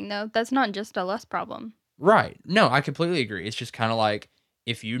them. anything, though. That's not just a lust problem. Right. No, I completely agree. It's just kind of like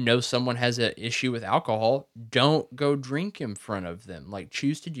if you know someone has an issue with alcohol, don't go drink in front of them. Like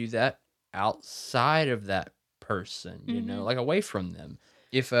choose to do that outside of that person, Mm-hmm. like away from them.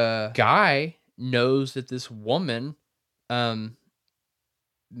 If a guy knows that this woman um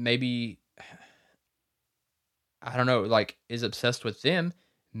maybe I don't know, like is obsessed with them,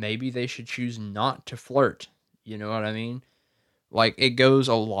 maybe they should choose not to flirt. You know what I mean? Like it goes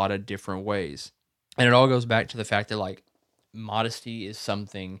a lot of different ways. And it all goes back to the fact that like modesty is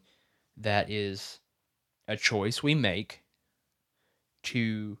something that is a choice we make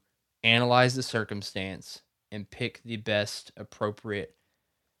to analyze the circumstance and pick the best appropriate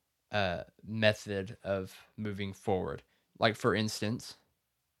method of moving forward. Like for instance,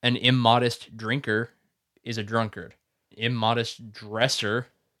 an immodest drinker is a drunkard. Immodest dresser,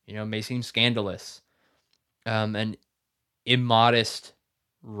 may seem scandalous. An immodest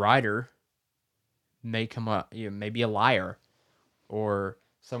writer may come up, may be a liar, or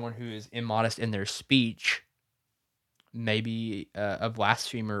someone who is immodest in their speech, maybe a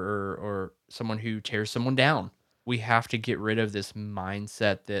blasphemer or someone who tears someone down. We have to get rid of this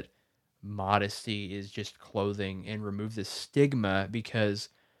mindset that modesty is just clothing and remove this stigma because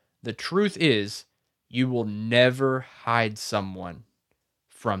the truth is you will never hide someone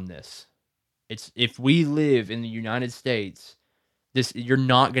from this. It's if we live in the United States, you're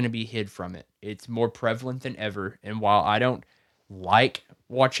not going to be hid from it. It's more prevalent than ever. And while I don't like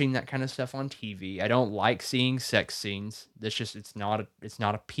watching that kind of stuff on TV, I don't like seeing sex scenes. It's not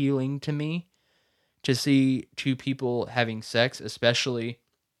appealing to me to see two people having sex, especially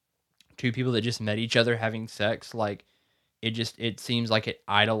two people that just met each other having sex. Like it seems like it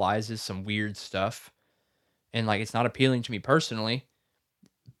idolizes some weird stuff, and like it's not appealing to me personally,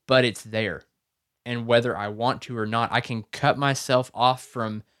 but it's there. And whether I want to or not, I can cut myself off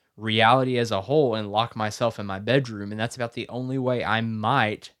from reality as a whole and lock myself in my bedroom. And that's about the only way I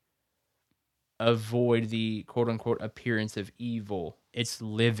might avoid the quote unquote appearance of evil. It's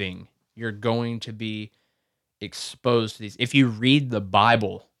living. You're going to be exposed to these. If you read the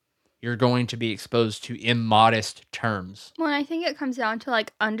Bible, you're going to be exposed to immodest terms. Well, and I think it comes down to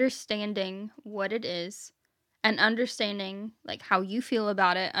like understanding what it is and understanding like how you feel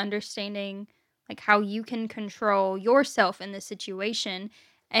about it, understanding like how you can control yourself in the situation,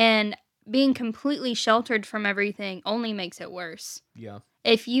 and being completely sheltered from everything only makes it worse. Yeah.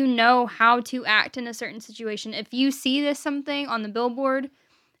 If you know how to act in a certain situation, if you see this something on the billboard,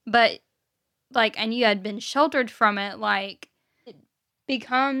 but like and you had been sheltered from it, like it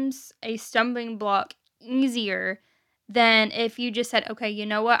becomes a stumbling block easier than if you just said, okay, you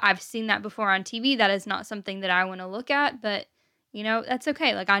know what, I've seen that before on TV, that is not something that I want to look at, but that's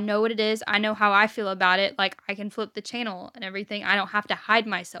okay, like I know what it is, I know how I feel about it, like I can flip the channel and everything, I don't have to hide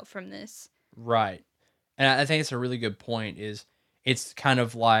myself from this. Right. And I think it's a really good point is it's kind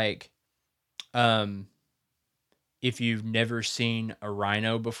of like um if you've never seen a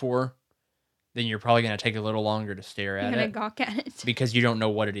rhino before, then you're probably going to take a little longer to stare You're at gonna it gawk at it. because you don't know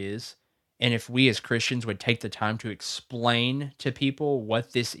what it is. And if we as Christians would take the time to explain to people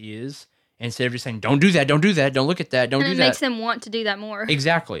what this is, instead of just saying, don't do that, don't do that, don't look at that, don't And do it that. makes them want to do that more.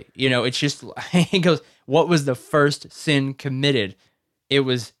 Exactly. It's just, it goes, what was the first sin committed? It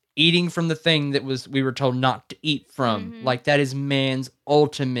was eating from the thing that we were told not to eat from. Mhm. Like that is man's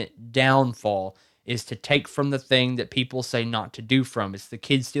ultimate downfall, is to take from the thing that people say not to do from. It's the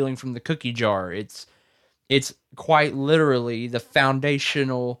kid stealing from the cookie jar. It's quite literally the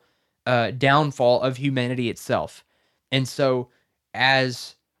foundational downfall of humanity itself. And so,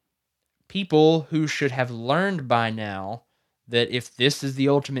 as people who should have learned by now that if this is the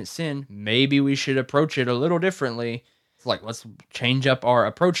ultimate sin, maybe we should approach it a little differently. It's like, let's change up our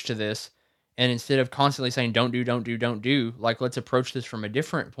approach to this. And instead of constantly saying, don't do, don't do, don't do, like, let's approach this from a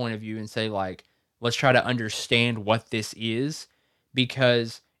different point of view and say, like, let's try to understand what this is.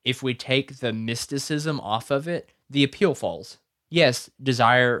 Because if we take the mysticism off of it, the appeal falls. Yes,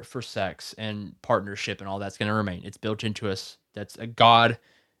 desire for sex and partnership and all that's going to remain. It's built into us. That's a God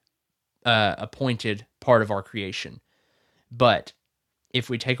appointed part of our creation. But if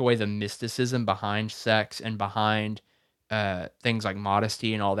we take away the mysticism behind sex and behind things like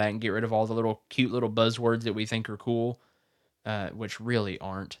modesty and all that, and get rid of all the little cute little buzzwords that we think are cool, which really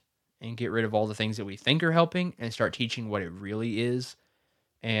aren't, and get rid of all the things that we think are helping, and start teaching what it really is,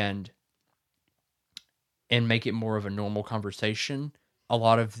 and make it more of a normal conversation, a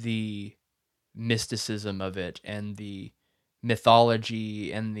lot of the mysticism of it and the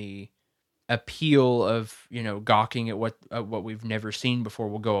mythology and the appeal of gawking at what we've never seen before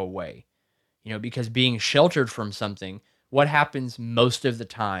will go away. Because being sheltered from something, what happens most of the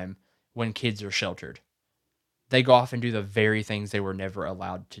time when kids are sheltered? They go off and do the very things they were never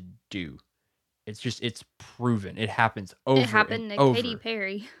allowed to do. It's proven. It happens It over and happened to Katy over.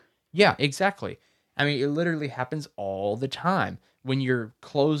 Perry. Yeah, exactly. I mean, it literally happens all the time when you're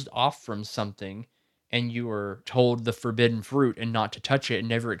closed off from something and you are told the forbidden fruit and not to touch it and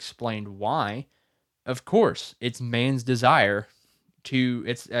never explained why. Of course, it's man's desire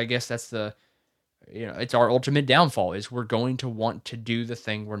to, I guess that's it's our ultimate downfall, is we're going to want to do the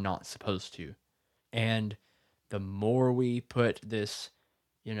thing we're not supposed to. And the more we put this,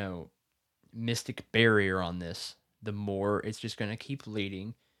 you know, mystic barrier on this, the more it's just going to keep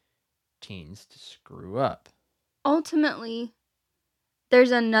leading teens to screw up. Ultimately,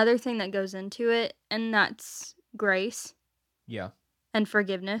 there's another thing that goes into it, and that's grace Yeah. and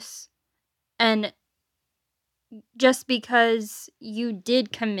forgiveness. And just because you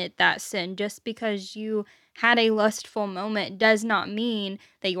did commit that sin, just because you had a lustful moment, does not mean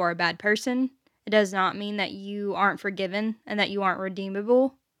that you are a bad person. It does not mean that you aren't forgiven and that you aren't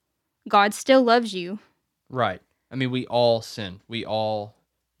redeemable. God still loves you. Right. I mean, we all sin. We all,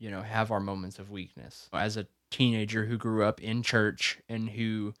 have our moments of weakness. As a teenager who grew up in church and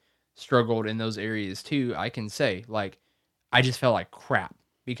who struggled in those areas too, I can say, like, I just felt like crap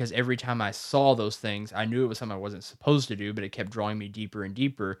because every time I saw those things, I knew it was something I wasn't supposed to do, but it kept drawing me deeper and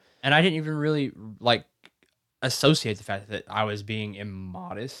deeper. And I didn't even really like associate the fact that I was being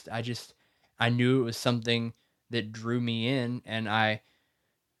immodest. I knew it was something that drew me in, and I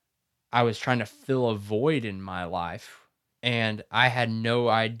was trying to fill a void in my life, and I had no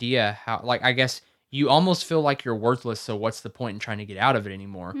idea how. Like, I guess you almost feel like you're worthless, so what's the point in trying to get out of it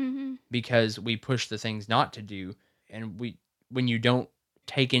anymore? Mm-hmm. Because we push the things not to do, and when you don't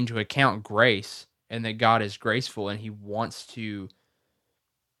take into account grace and that God is graceful and he wants to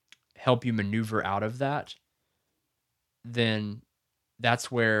help you maneuver out of that, then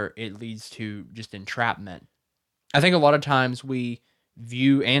that's where it leads to just entrapment. I think a lot of times we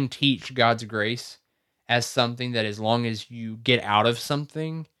view and teach God's grace as something that, as long as you get out of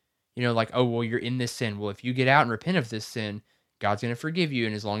something, like, oh, well, you're in this sin. Well, if you get out and repent of this sin, God's going to forgive you,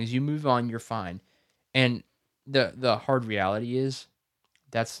 and as long as you move on, you're fine. And the hard reality is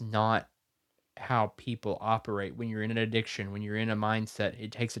that's not how people operate. When you're in an addiction, when you're in a mindset,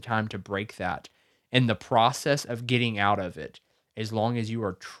 it takes a time to break that. And the process of getting out of it, as long as you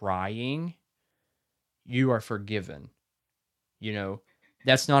are trying, you are forgiven. You know,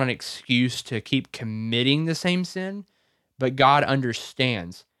 that's not an excuse to keep committing the same sin, but God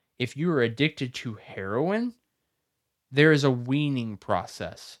understands. If you are addicted to heroin, there is a weaning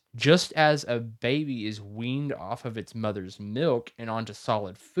process. Just as a baby is weaned off of its mother's milk and onto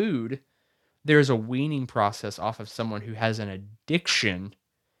solid food, there's a weaning process off of someone who has an addiction,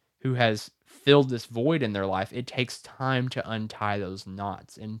 who has filled this void in their life. It takes time to untie those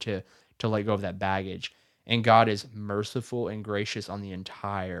knots and to let go of that baggage. And God is merciful and gracious on the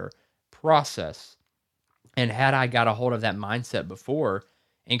entire process. And had I got a hold of that mindset before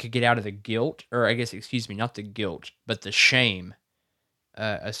and could get out of the guilt, or I guess, excuse me, not the guilt, but the shame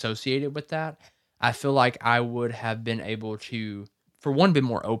associated with that, I feel like I would have been able to, for one, been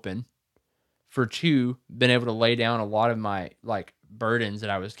more open. For two, been able to lay down a lot of my like burdens that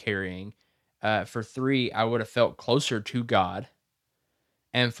I was carrying. For three, I would have felt closer to God.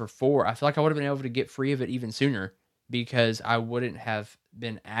 And for four, I feel like I would have been able to get free of it even sooner because I wouldn't have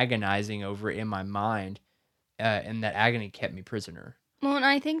been agonizing over it in my mind. And that agony kept me prisoner. Well, and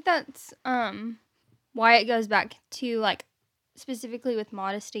I think that's why it goes back to like specifically with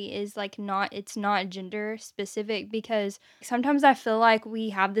modesty is like it's not gender specific, because sometimes I feel like we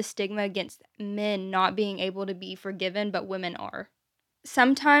have the stigma against men not being able to be forgiven, but women are.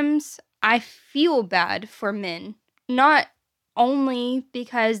 Sometimes I feel bad for men, not only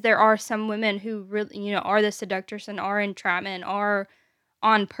because there are some women who really, are the seductress and are entrapment, are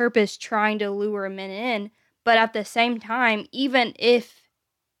on purpose trying to lure men in, but at the same time, even if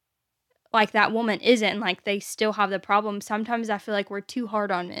like that woman isn't, like they still have the problem, sometimes I feel like we're too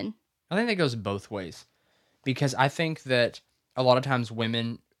hard on men. I think that goes both ways, because I think that a lot of times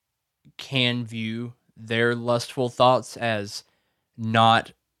women can view their lustful thoughts as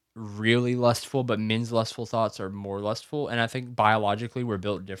not really lustful, but men's lustful thoughts are more lustful. And I think biologically we're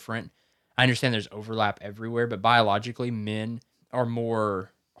built different. I understand there's overlap everywhere, but biologically men are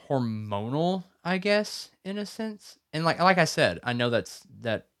more hormonal, I guess, in a sense. And like I said, I know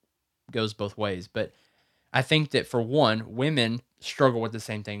that goes both ways, but I think that for one, women struggle with the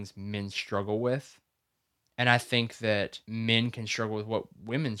same things men struggle with. And I think that men can struggle with what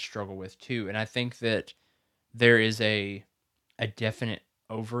women struggle with too. And I think that there is a definite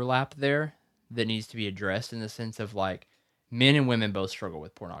overlap there that needs to be addressed, in the sense of like men and women both struggle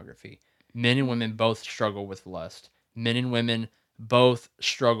with pornography. Men and women both struggle with lust. Men and women both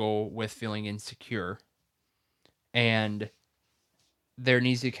struggle with feeling insecure. And there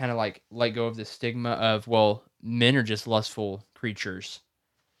needs to kind of like let go of the stigma of, well, men are just lustful creatures.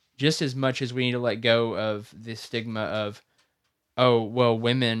 Just as much as we need to let go of the stigma of, oh, well,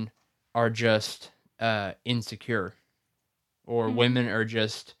 women are just insecure, or women are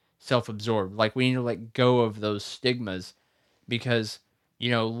just self-absorbed. Like, we need to let go of those stigmas, because,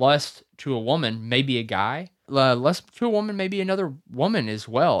 lust to a woman may be a guy. Lust to a woman may be another woman as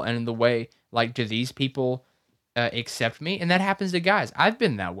well. And in the way, like, do these people accept me? And that happens to guys. I've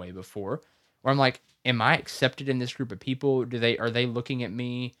been that way before, where I'm like, am I accepted in this group of people? Are they looking at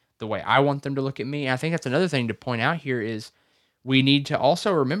me the way I want them to look at me? And I think that's another thing to point out here is we need to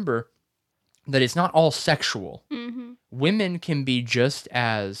also remember that it's not all sexual. Mm-hmm. Women can be just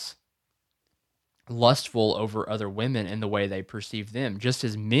as lustful over other women in the way they perceive them, just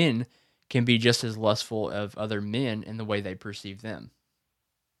as men can be just as lustful of other men in the way they perceive them.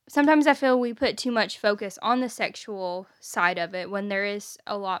 Sometimes I feel we put too much focus on the sexual side of it when there is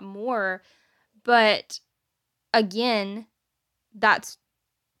a lot more. But again, that's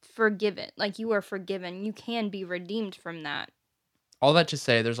forgiven. Like, you are forgiven. You can be redeemed from that. All that to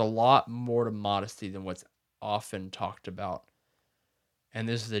say, there's a lot more to modesty than what's often talked about. And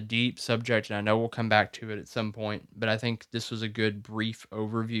this is a deep subject, and I know we'll come back to it at some point, but I think this was a good brief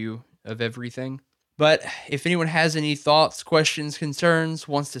overview of everything. But if anyone has any thoughts, questions, concerns,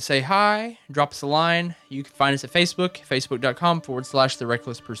 wants to say hi, drop us a line, you can find us at Facebook, facebook.com/The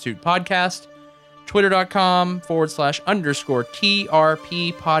Reckless Pursuit Podcast,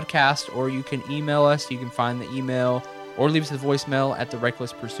 twitter.com/_TRP Podcast, or you can email us. You can find the email or leave us a voicemail at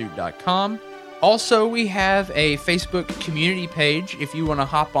therecklesspursuit.com. Also, we have a Facebook community page. If you want to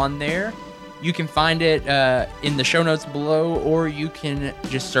hop on there, you can find it in the show notes below, or you can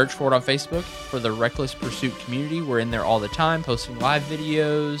just search for it on Facebook for the Reckless Pursuit community. We're in there all the time, posting live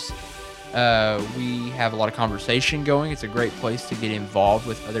videos. We have a lot of conversation going. It's a great place to get involved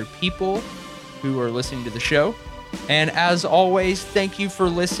with other people who are listening to the show. And as always, thank you for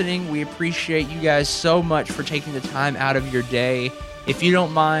listening. We appreciate you guys so much for taking the time out of your day. If you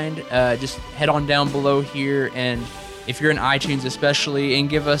don't mind, just head on down below here, and if you're in iTunes especially, and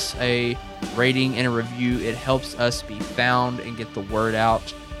give us a rating and a review. It helps us be found and get the word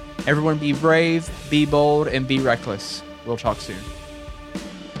out. Everyone be brave, be bold, and be reckless. We'll talk soon.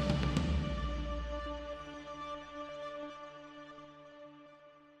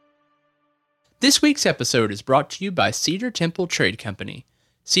 This week's episode is brought to you by Cedar Temple Trade Company.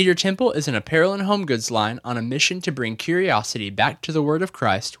 Cedar Temple is an apparel and home goods line on a mission to bring curiosity back to the Word of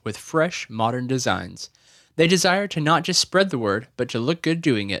Christ with fresh, modern designs. They desire to not just spread the word, but to look good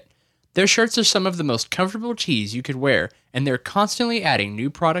doing it. Their shirts are some of the most comfortable tees you could wear, and they're constantly adding new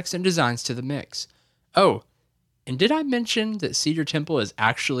products and designs to the mix. Oh, and did I mention that Cedar Temple is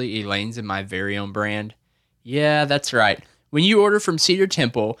actually Elaine's and my very own brand? Yeah, that's right. When you order from Cedar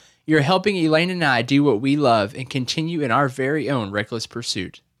Temple, you're helping Elaine and I do what we love and continue in our very own reckless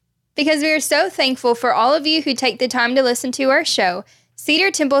pursuit. Because we are so thankful for all of you who take the time to listen to our show,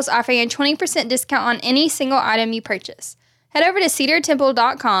 Cedar Temple is offering a 20% discount on any single item you purchase. Head over to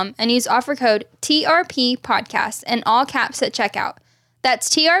cedartemple.com and use offer code TRPPodcast in all caps at checkout. That's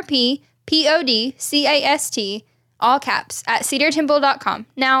TRPPODCAST, all caps, at cedartemple.com.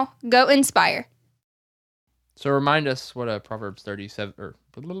 Now, go inspire. So remind us what a Proverbs 37 or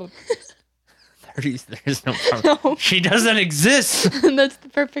 30. There's no Proverbs. No. She doesn't exist. That's the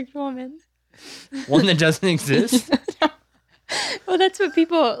perfect woman. One that doesn't exist. Well, that's what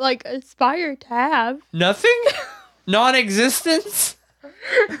people aspire to have. Nothing. Non-existence.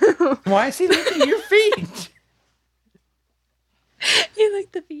 Why is he licking your feet? You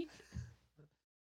like the feet.